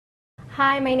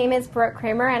Hi, my name is Brooke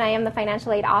Kramer, and I am the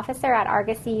Financial Aid Officer at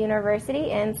Argosy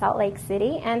University in Salt Lake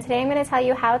City. And today I'm going to tell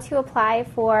you how to apply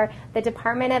for the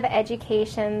Department of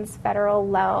Education's federal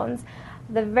loans.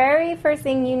 The very first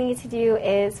thing you need to do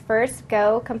is first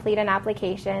go complete an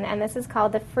application, and this is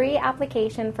called the Free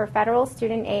Application for Federal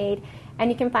Student Aid,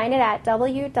 and you can find it at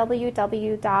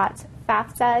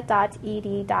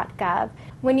www.fafsa.ed.gov.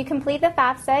 When you complete the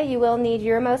FAFSA, you will need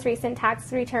your most recent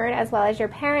tax return as well as your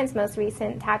parents' most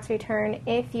recent tax return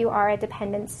if you are a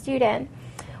dependent student.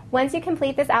 Once you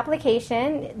complete this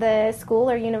application, the school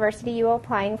or university you are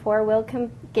applying for will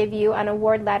give you an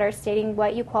award letter stating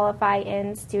what you qualify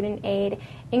in student aid,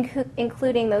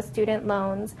 including those student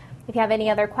loans. If you have any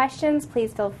other questions,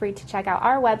 please feel free to check out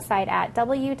our website at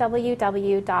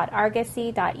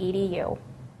www.argosy.edu.